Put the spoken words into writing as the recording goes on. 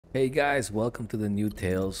Hey guys, welcome to the new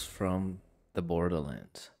Tales from the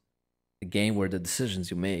Borderlands, the game where the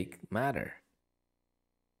decisions you make matter.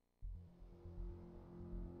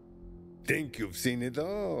 Think you've seen it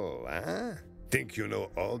all, huh? Think you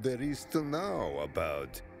know all there is to know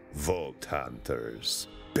about vault hunters,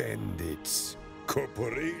 bandits,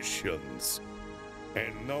 corporations,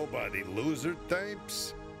 and nobody loser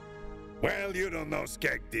types? Well, you don't know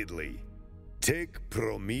Skag Diddley. Take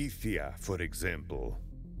Promethea, for example.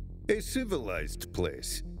 A civilized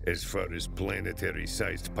place, as far as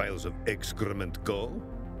planetary-sized piles of excrement go.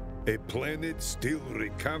 A planet still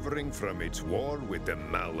recovering from its war with the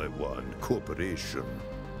Malawan Corporation.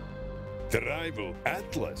 The rival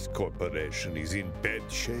Atlas Corporation is in bad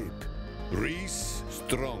shape. Reese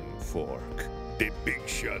Strongfork, the big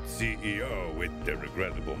shot CEO with the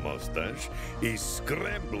regrettable mustache, is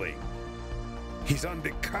scrambling. He's on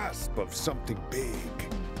the cusp of something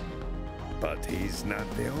big. But he's not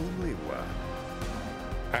the only one.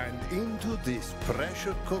 And into this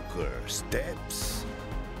pressure cooker steps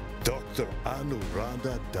Dr.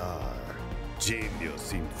 Anuradha Dar,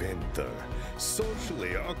 genius inventor,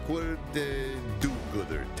 socially awkward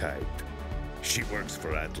do-gooder type. She works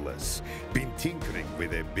for Atlas, been tinkering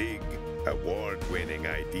with a big, award-winning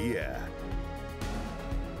idea.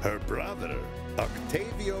 Her brother,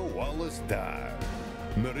 Octavio Wallace Dar,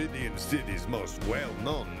 Meridian City's most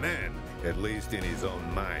well-known man, at least in his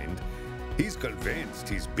own mind, he's convinced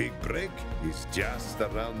his big break is just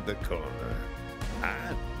around the corner.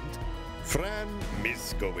 And Fran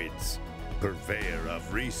Miskowitz, purveyor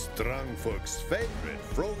of Reese Strongfolk's favorite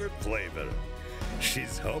Frogger flavor.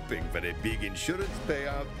 She's hoping for a big insurance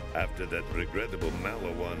payout after that regrettable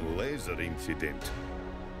Malawan laser incident.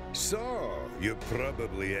 So, you're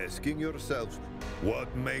probably asking yourself,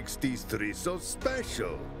 what makes these three so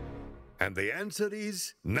special? And the answer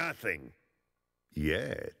is nothing.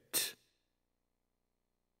 Yet.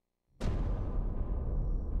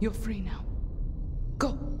 You're free now.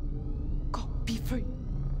 Go. Go. Be free.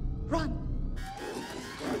 Run.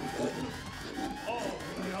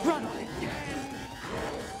 Run.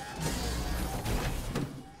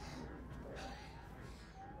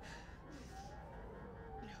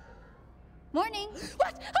 Morning.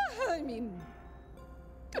 What? I mean,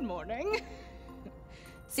 good morning.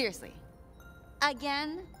 Seriously.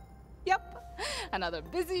 Again? Yep. Another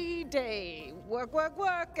busy day. Work, work,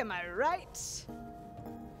 work. Am I right?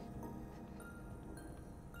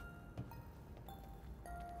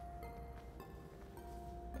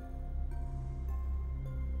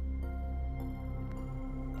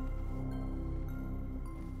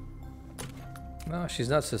 No, she's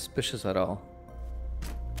not suspicious at all.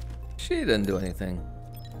 She didn't do anything.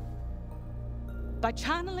 By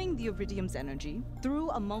channeling the iridium's energy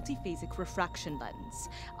through a multiphasic refraction lens,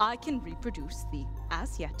 I can reproduce the,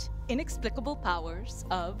 as yet, inexplicable powers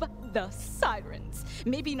of the sirens.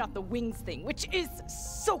 Maybe not the wings thing, which is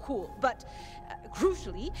so cool, but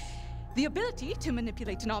crucially, the ability to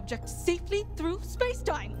manipulate an object safely through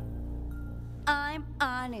space-time. I'm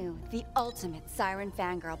Anu, the ultimate siren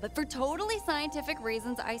fangirl, but for totally scientific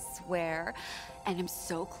reasons, I swear. And I'm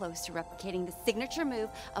so close to replicating the signature move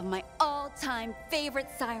of my all-time favorite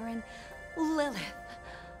siren, Lilith.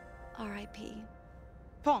 R.I.P.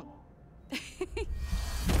 Fong.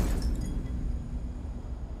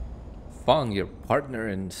 Fong, your partner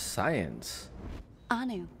in science.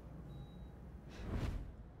 Anu.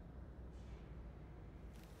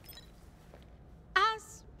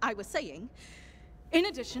 As I was saying, in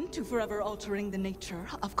addition to forever altering the nature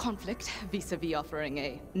of conflict vis-a-vis offering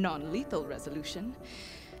a non-lethal resolution,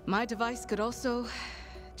 my device could also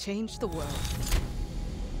change the world.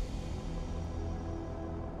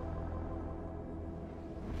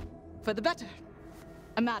 For the better.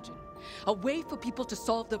 Imagine a way for people to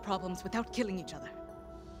solve their problems without killing each other.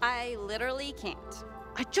 I literally can't.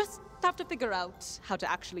 I just have to figure out how to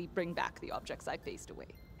actually bring back the objects I phased away.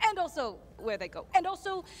 And also where they go. And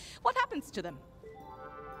also what happens to them.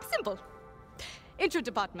 Simple.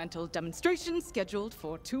 Interdepartmental demonstration scheduled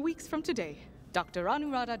for 2 weeks from today. Dr.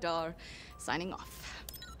 Anuradha Dar, signing off.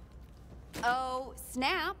 Oh,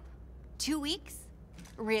 snap. 2 weeks?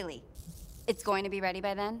 Really? It's going to be ready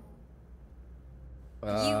by then?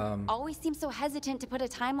 You always seem so hesitant to put a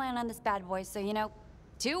timeline on this bad boy, so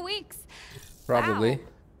 2 weeks. Probably. Wow.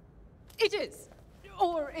 It is.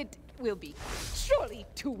 Or it will be. Surely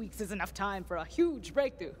 2 weeks is enough time for a huge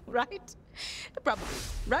breakthrough, right? Probably,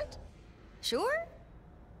 right? Sure?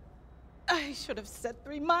 I should have said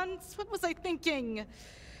 3 months. What was I thinking?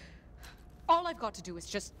 All I've got to do is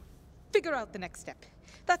just figure out the next step.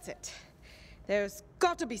 That's it. There's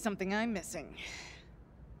got to be something I'm missing.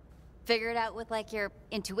 Figure it out with like your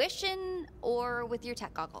intuition or with your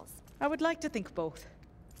tech goggles. I would like to think both.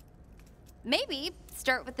 Maybe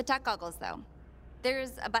start with the tech goggles though.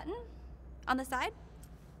 There's a button on the side.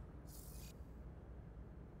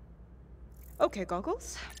 Okay,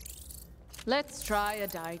 goggles. Let's try a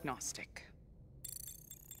diagnostic.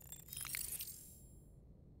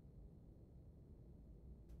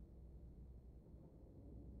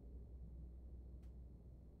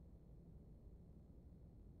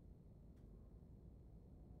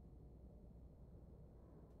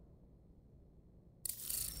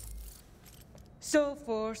 So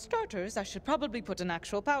for starters, I should probably put an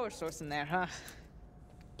actual power source in there, huh?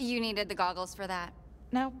 You needed the goggles for that.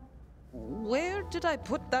 Now, where did I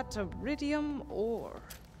put that iridium ore?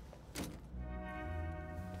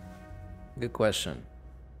 Good question.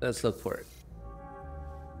 Let's look for it.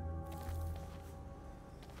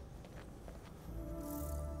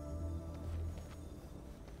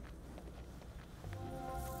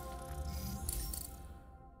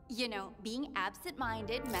 You know, being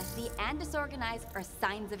absent-minded, messy, and disorganized are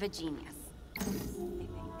signs of a genius. I think.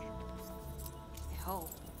 I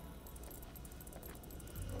hope.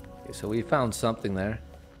 Okay, so we found something there.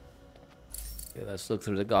 Okay, let's look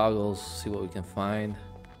through the goggles, see what we can find.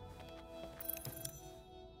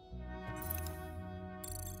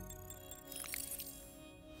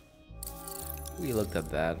 We looked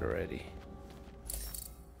at that already.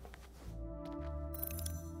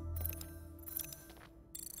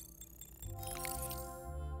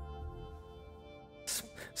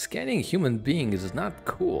 Scanning human beings is not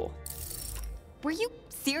cool. Were you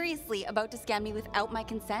seriously about to scan me without my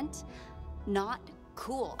consent? Not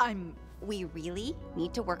cool. We really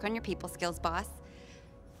need to work on your people skills, boss.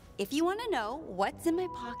 If you want to know what's in my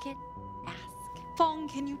pocket, ask. Fong,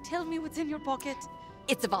 can you tell me what's in your pocket?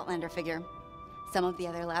 It's a Vaultlander figure. Some of the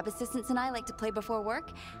other lab assistants and I like to play before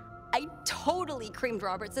work. I totally creamed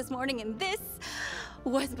Roberts this morning, and this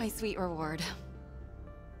was my sweet reward.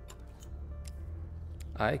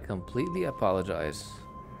 I completely apologize.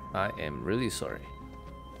 I am really sorry.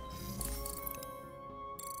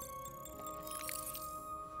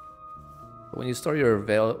 When you store your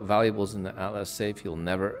valuables in the Atlas safe, you'll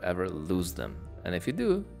never ever lose them. And if you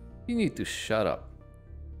do, you need to shut up.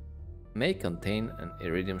 May contain an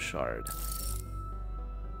iridium shard.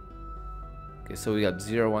 Okay, so we got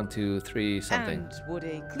 0, 1, 2, 3 something. And would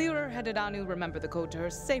a clearer-headed Anu remember the code to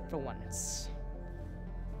her safe for once?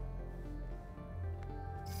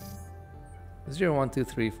 0, 1, 2,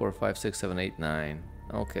 3, 4, 5, 6, 7, 8, 9.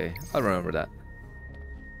 Okay, I'll remember that.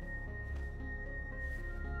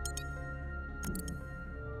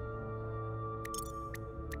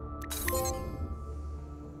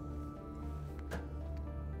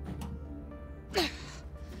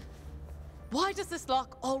 Why does this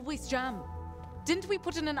lock always jam? Didn't we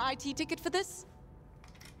put in an IT ticket for this?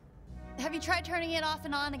 Have you tried turning it off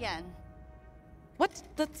and on again? What?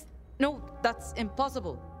 No, that's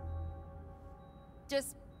impossible.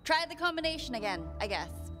 Just try the combination again, I guess.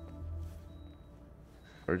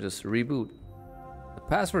 Or just reboot. The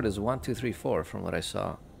password is 1234 from what I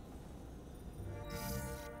saw.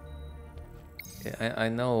 Okay, I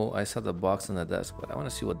know I saw the box on the desk, but I want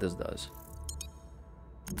to see what this does.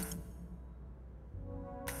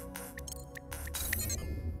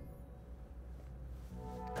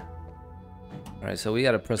 Alright, so we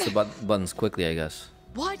gotta press the buttons quickly, I guess.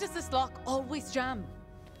 Why does this lock always jam?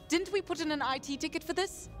 Didn't we put in an IT ticket for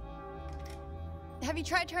this? Have you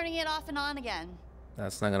tried turning it off and on again?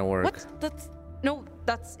 That's not gonna work. What? No,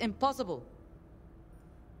 that's impossible.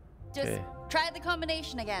 Just Okay. try the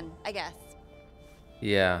combination again, I guess.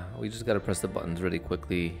 Yeah, we just gotta press the buttons really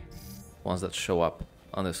quickly. Ones that show up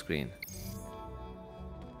on the screen.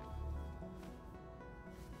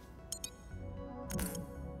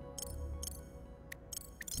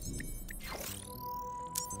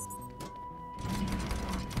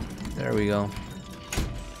 There we go.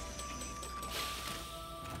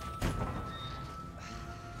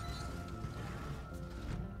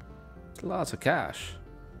 Lots of cash.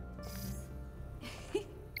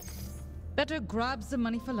 Better grab some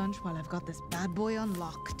money for lunch while I've got this bad boy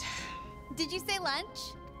unlocked. Did you say lunch?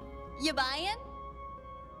 You buying?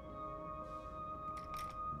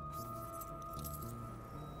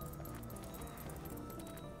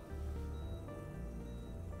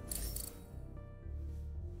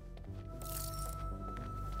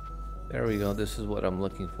 There we go. This is what I'm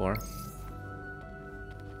looking for.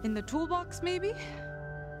 In the toolbox, maybe?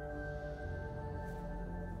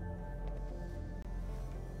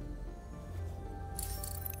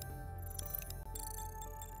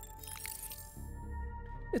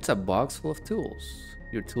 It's a box full of tools.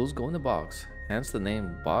 Your tools go in the box. hence the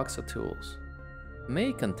name box of tools.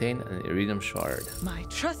 May contain an iridium shard. My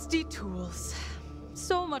trusty tools.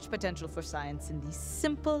 So much potential for science in these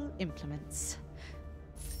simple implements.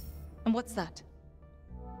 And what's that?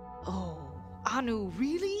 Oh, Anu,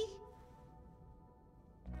 really?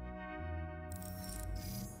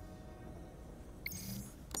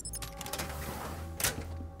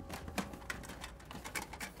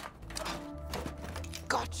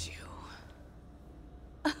 Got you.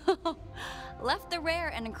 Left the rare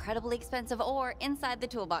and incredibly expensive ore inside the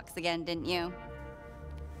toolbox again, didn't you?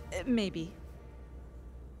 Maybe.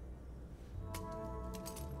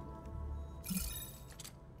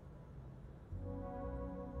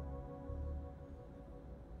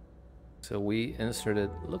 So we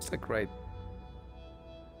inserted, looks like right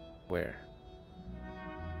where?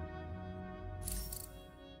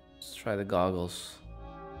 Let's try the goggles.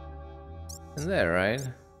 In there, right?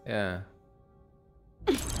 Yeah.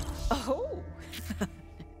 Oh!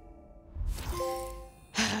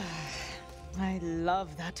 I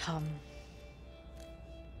love that hum.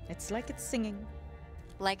 It's like it's singing.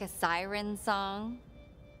 Like a siren song?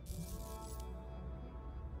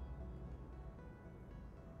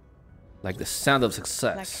 Like the sound of Like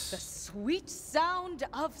success. the sweet sound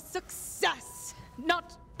of success.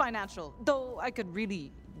 Not financial, though I could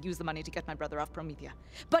really use the money to get my brother off Promethea.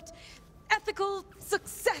 But ethical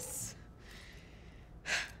success.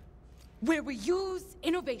 Where we use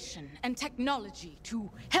innovation and technology to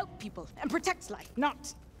help people and protect life,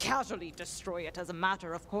 not casually destroy it as a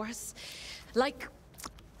matter of course. Like,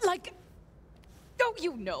 oh,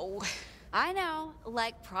 you know. I know,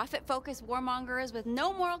 like profit-focused warmongers with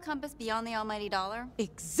no moral compass beyond the almighty dollar.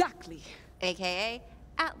 Exactly. AKA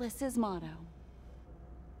Atlas's motto.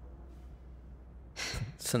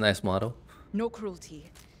 It's a nice motto. No cruelty,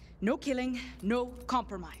 no killing, no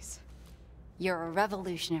compromise. You're a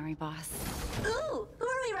revolutionary, boss. Ooh, who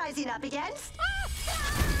are we rising up against?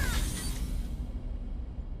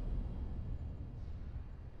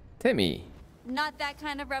 Timmy. Not that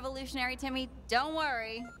kind of revolutionary, Timmy. Don't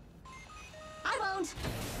worry. I won't.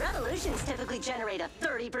 Revolutions typically generate a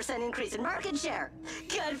 30% increase in market share.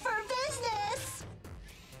 Good for business!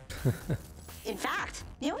 In fact,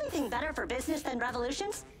 the only thing better for business than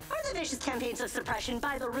revolutions are the vicious campaigns of suppression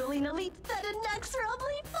by the ruling elite that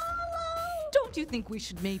inexorably follow! Don't you think we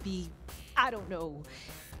should maybe, I don't know,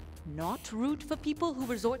 not root for people who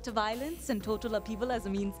resort to violence and total upheaval as a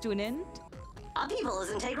means to an end? Upheaval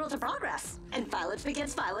is integral to progress, and violence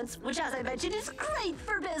begets violence, which, as I mentioned, is great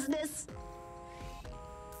for business.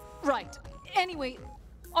 Right. Anyway,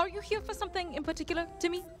 are you here for something in particular,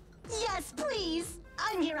 Timmy? Yes, please.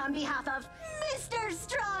 I'm here on behalf of Mr.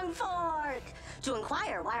 Strongfork to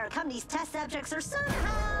inquire why our company's test subjects are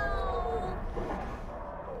somehow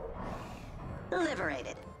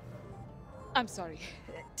liberated. I'm sorry.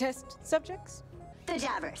 Test subjects? The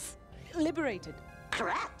Jabbers. Liberated.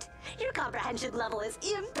 Correct. Your comprehension level is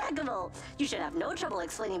impeccable. You should have no trouble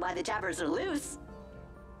explaining why the Jabbers are loose.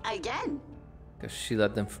 Again. Because she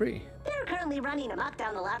let them free. They're currently running amok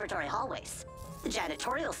down the laboratory hallways. The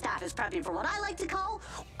janitorial staff is prepping for what I like to call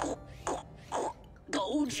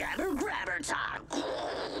go jabber grabber time.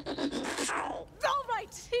 All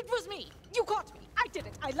right, it was me. You caught me. I did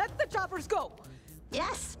it. I let the Jabbers go.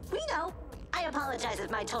 Yes, we know. I apologize if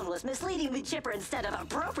my tone was misleadingly chipper instead of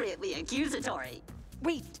appropriately accusatory.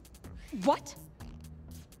 Wait, what?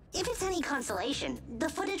 If it's any consolation, the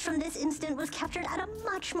footage from this instant was captured at a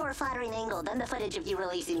much more flattering angle than the footage of you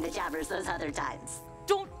releasing the Jabbers those other times.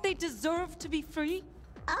 Don't they deserve to be free?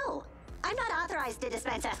 Oh, I'm not authorized to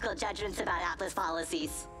dispense ethical judgments about Atlas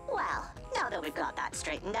policies. Well, now that we've got that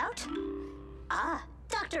straightened out. Ah,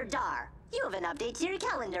 Dr. Dar, you have an update to your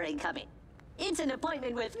calendar incoming. It's an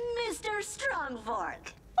appointment with Mr.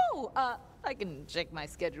 Strongfork. Oh, I can check my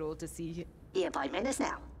schedule to see. The appointment is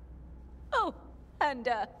now. Oh, and,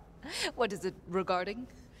 what is it regarding?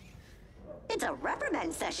 It's a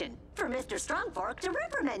reprimand session for Mr. Strongfork to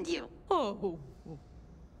reprimand you. Oh.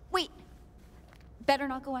 Wait. Better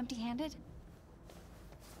not go empty-handed.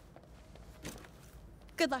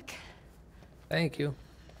 Good luck. Thank you.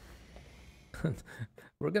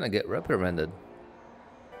 We're gonna get reprimanded.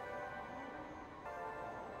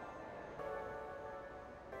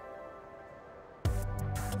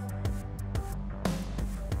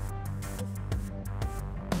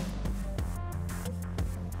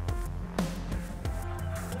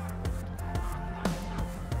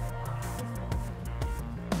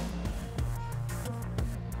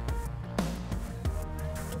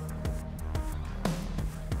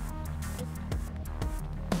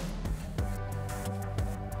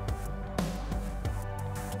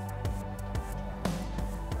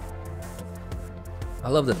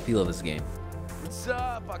 love the feel of this game. What's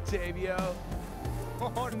up, Octavio?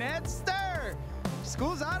 Oh, Nedster!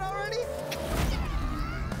 School's out already?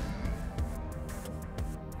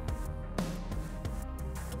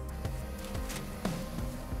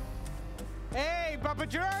 Hey, Papa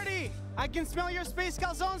Girardi! I can smell your space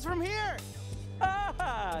calzones from here!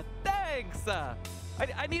 Ah, thanks.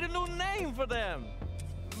 I need a new name for them.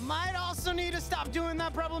 Might also need to stop doing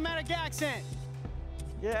that problematic accent.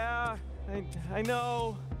 Yeah, I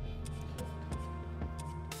know.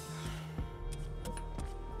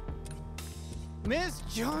 Miss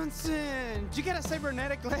Johnson, did you get a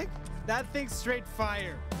cybernetic leg? That thing's straight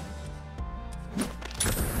fire.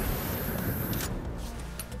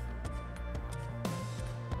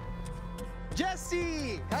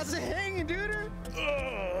 Jesse, how's it hanging, dude?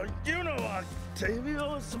 You know,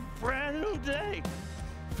 Octavio, it's a brand new day,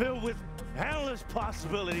 filled with endless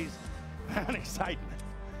possibilities and excitement.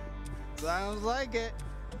 Sounds like it.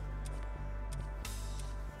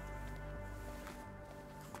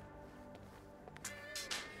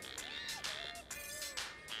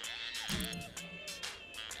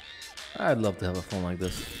 I'd love to have a phone like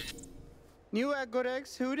this. New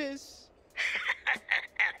Ecodex, who dis?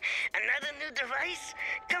 Another new device?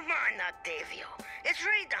 Come on, Octavio. It's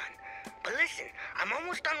redone. But listen, I'm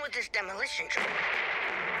almost done with this demolition job.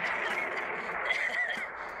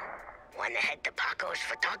 Wanna head to Paco's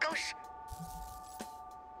for tacos?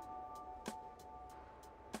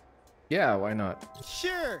 Yeah, why not?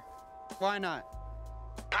 Sure. Why not?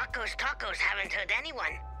 Paco's tacos haven't hurt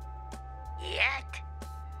anyone. Yet.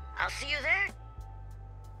 I'll see you there.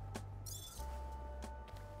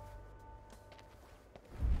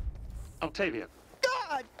 Octavia,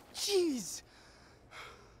 God, jeez.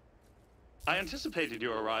 I anticipated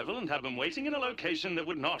your arrival and have been waiting in a location that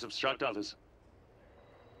would not obstruct others.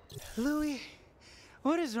 Louis,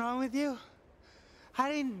 what is wrong with you?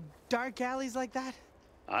 Hiding in dark alleys like that?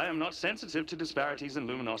 I am not sensitive to disparities in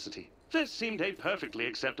luminosity. This seemed a perfectly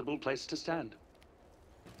acceptable place to stand.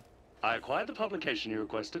 I acquired the publication you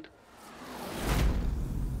requested.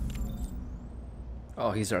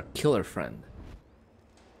 Oh, he's our killer friend.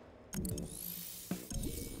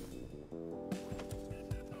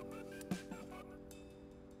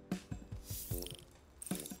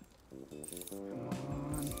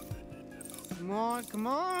 Come on, come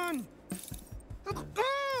on!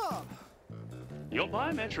 Your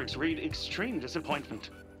biometrics read extreme disappointment.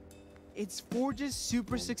 It's Forge's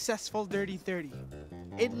super successful Dirty 30.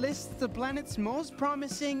 It lists the planet's most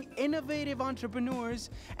promising, innovative entrepreneurs,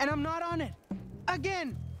 and I'm not on it.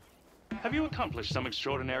 Again! Have you accomplished some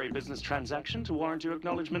extraordinary business transaction to warrant your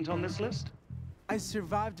acknowledgement on this list? I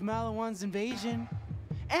survived Malawan's invasion.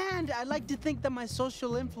 And I like to think that my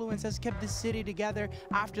social influence has kept the city together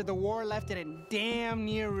after the war left it in damn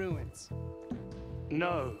near ruins.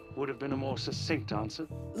 No, would have been a more succinct answer.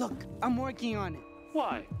 Look, I'm working on it.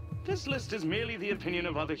 Why? This list is merely the opinion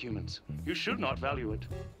of other humans. You should not value it.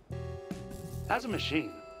 As a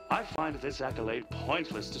machine, I find this accolade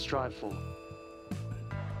pointless to strive for.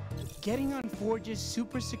 Getting on Forge's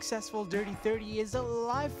super successful Dirty 30 is a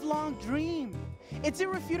lifelong dream. It's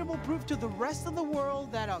irrefutable proof to the rest of the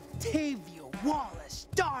world that Octavio Wallace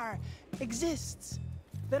Starr exists.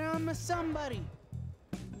 That I'm a somebody.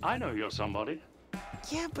 I know you're somebody.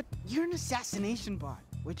 Yeah, but you're an assassination bot,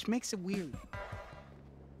 which makes it weird.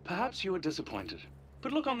 Perhaps you are disappointed.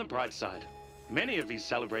 But look on the bright side. Many of these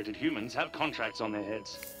celebrated humans have contracts on their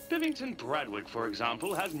heads. Bivington Bradwick, for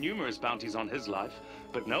example, has numerous bounties on his life,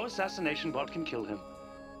 but no assassination bot can kill him.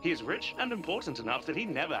 He is rich and important enough that he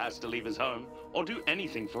never has to leave his home or do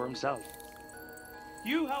anything for himself.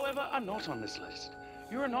 You, however, are not on this list.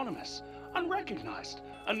 You're anonymous, unrecognized,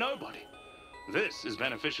 a nobody. This is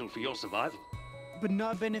beneficial for your survival. But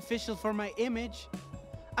not beneficial for my image.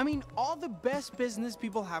 I mean, all the best business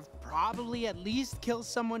people have probably at least killed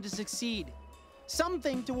someone to succeed.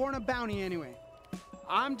 Something to warrant a bounty anyway.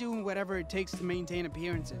 I'm doing whatever it takes to maintain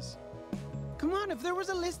appearances. Come on, if there was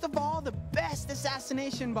a list of all the best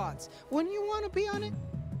assassination bots, wouldn't you want to be on it?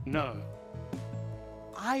 No.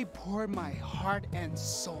 I pour my heart and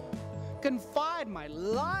soul, confide my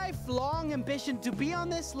lifelong ambition to be on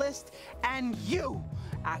this list, and you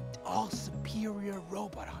act all superior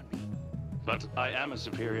robot on me. But I am a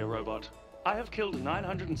superior robot. I have killed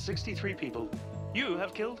 963 people. You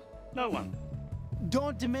have killed no one.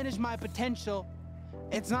 Don't diminish my potential.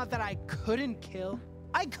 It's not that I couldn't kill.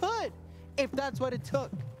 I could, if that's what it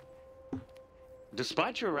took.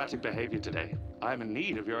 Despite your erratic behavior today, I am in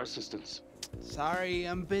need of your assistance. Sorry,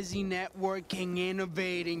 I'm busy networking,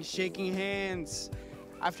 innovating, shaking hands.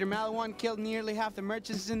 After Malawan killed nearly half the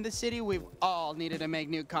merchants in the city, we've all needed to make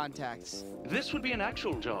new contacts. This would be an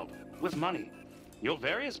actual job, with money. Your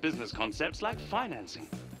various business concepts like financing,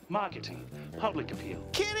 marketing, public appeal.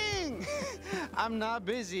 Kidding! I'm not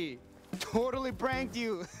busy. Totally pranked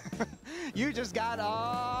you. You just got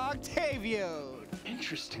Octavio.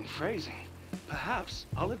 Interesting phrasing. Perhaps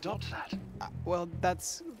I'll adopt that. Well,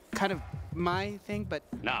 that's kind of my thing, but...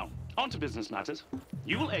 Now, on to business matters.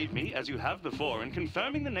 You will aid me, as you have before, in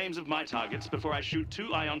confirming the names of my targets before I shoot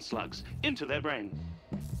 2 ion slugs into their brain.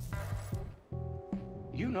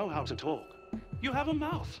 You know how to talk. You have a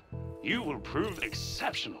mouth. You will prove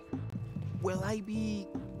exceptional. Will I be...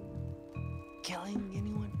 killing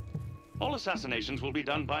anyone? All assassinations will be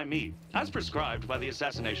done by me, as prescribed by the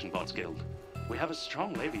Assassination Bots Guild. We have a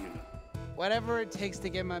strong labor union. Whatever it takes to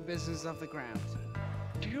get my business off the ground.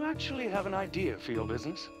 Do you actually have an idea for your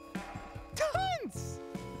business? Tons!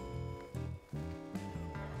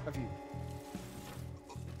 A few.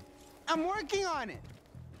 I'm working on it!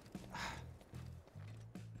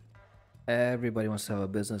 Everybody wants to have a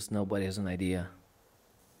business, nobody has an idea.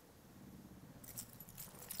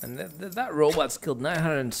 And that robot's killed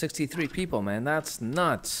 963 people, man. That's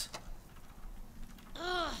nuts.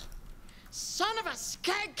 Ugh! Son of a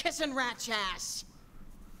skag-kissing rat's ass!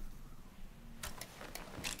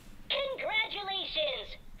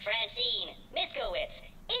 Congratulations, Francine Miskowitz.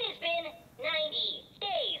 It has been 90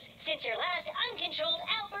 days since your last uncontrolled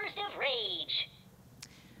outburst of rage.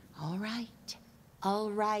 All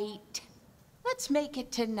right. Let's make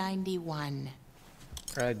it to 91.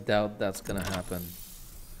 I doubt that's gonna happen.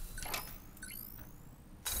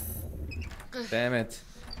 Damn it.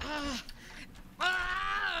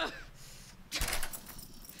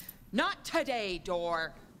 Not today,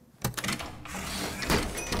 Door.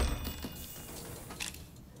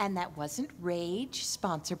 And that wasn't rage,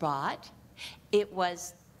 sponsor bot. It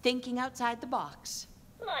was thinking outside the box.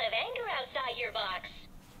 A lot of anger outside your box.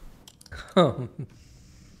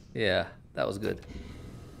 Yeah, that was good.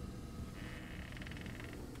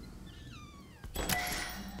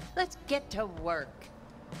 Let's get to work.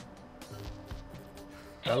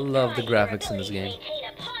 I love the graphics in this game. Maintain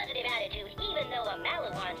a positive attitude even though a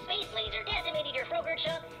Malawan space laser decimated your Frogurt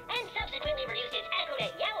shop and subsequently reduced its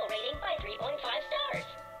Acronet Yowl rating by 3.5 stars.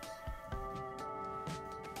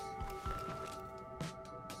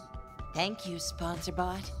 Thank you, sponsor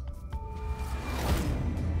bot.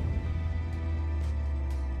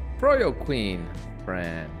 Froyo Queen,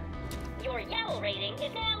 Fran. Your Yowl rating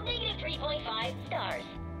is now negative 3.5 stars.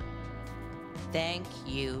 Thank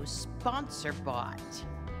you, sponsor bot.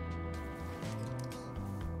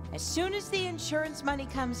 As soon as the insurance money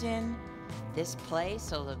comes in, this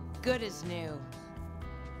place will look good as new.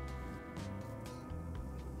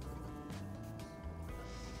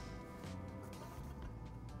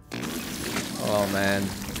 Oh man.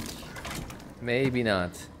 Maybe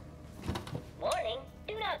not. Warning,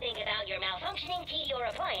 do not think about your malfunctioning Tedior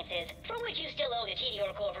appliances, for which you still owe the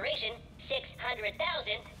Tedior Corporation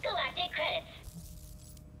 600,000 galactic credits.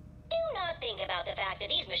 Do not think about the fact that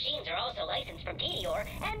these machines are also licensed from Tedior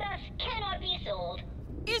and thus cannot be sold.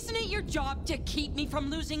 Isn't it your job to keep me from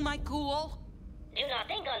losing my cool? Do not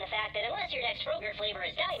think on the fact that unless your next Frogurt flavor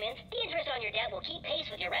is diamond, the interest on your debt will keep pace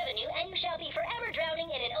with your revenue and you shall be forever drowning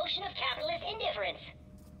in an ocean of capitalist indifference.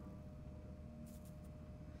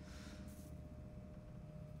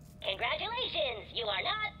 Congratulations! You are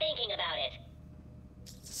not thinking about it.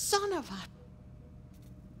 Son of a...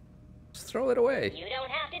 Just throw it away. You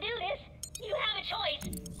don't have to do this. You have a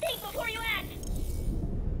choice. Think before you act.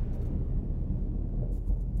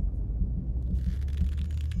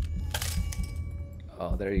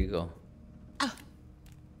 Oh, there you go.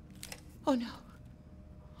 Oh no.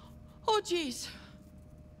 Oh jeez.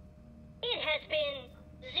 It has been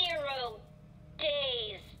 0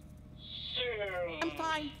 days soon. I'm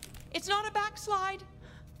fine. It's not a backslide.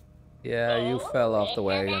 Yeah, you fell off the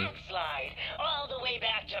wagon. Backslide all the way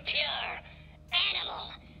back to pure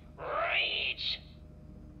animal rage.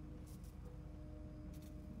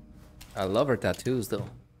 I love her tattoos though.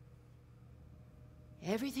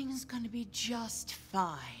 Everything's gonna be just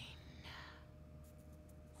fine.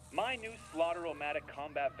 My new Slaughter-O-Matic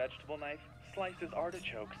combat vegetable knife slices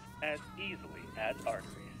artichokes as easily as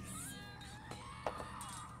arteries.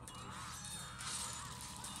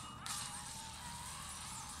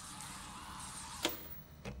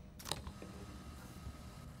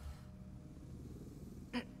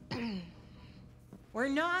 We're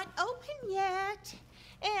not open yet.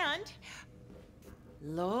 And...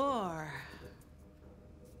 Lore.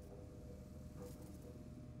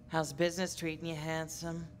 How's business treating you,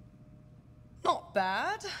 handsome? No, Not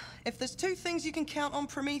bad. If there's two things you can count on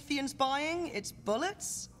Prometheans buying, it's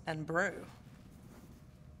bullets and brew.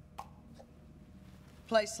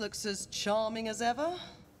 Place looks as charming as ever.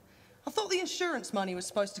 I thought the insurance money was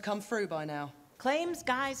supposed to come through by now. Claims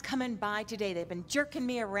guys coming by today. They've been jerking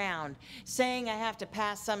me around, saying I have to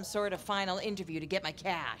pass some sort of final interview to get my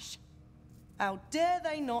cash. How dare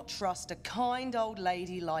they not trust a kind old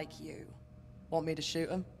lady like you? Want me to shoot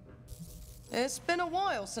him? It's been a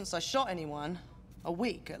while since I shot anyone. A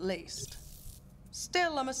week, at least.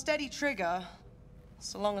 Still, I'm a steady trigger,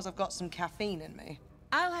 so long as I've got some caffeine in me.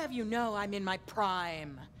 I'll have you know I'm in my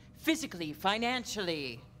prime. Physically,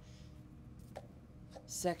 financially,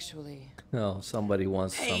 sexually. No, somebody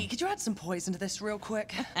wants some. Hey, could you add some poison to this real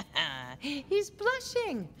quick? He's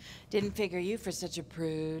blushing. Didn't figure you for such a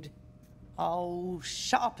prude. Oh,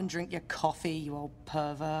 shut up and drink your coffee, you old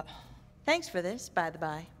pervert. Thanks for this, by the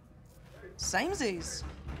by. Samesies.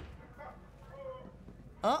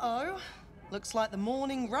 Uh-oh. Looks like the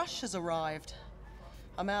morning rush has arrived.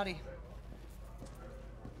 I'm outie.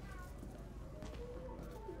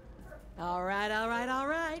 All right, all right, all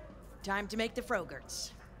right. Time to make the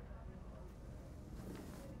Frogerts.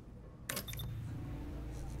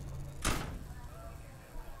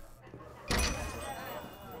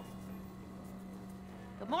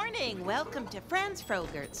 Good morning. Welcome to Fran's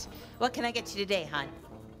Frogerts. What can I get you today, hon?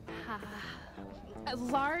 A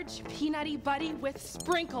large peanutty buddy with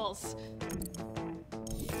sprinkles.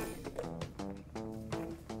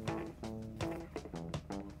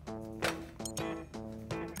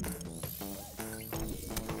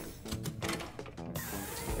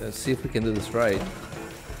 Let's see if we can do this right.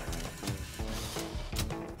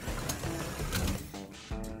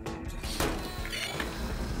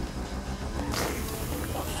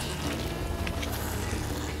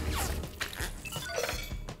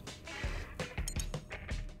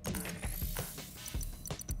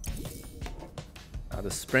 The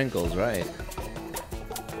sprinkles, right?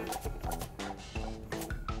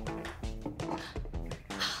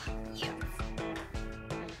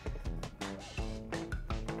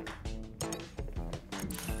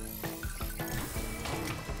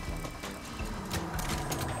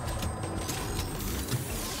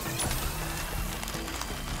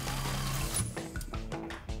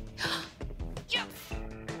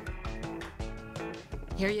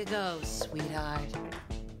 Here you go, sweetheart.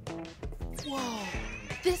 Whoa,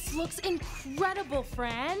 this looks incredible,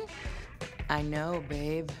 Fran. I know,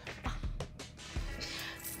 babe.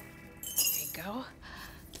 There you go.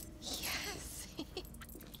 Yes.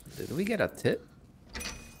 Did we get a tip?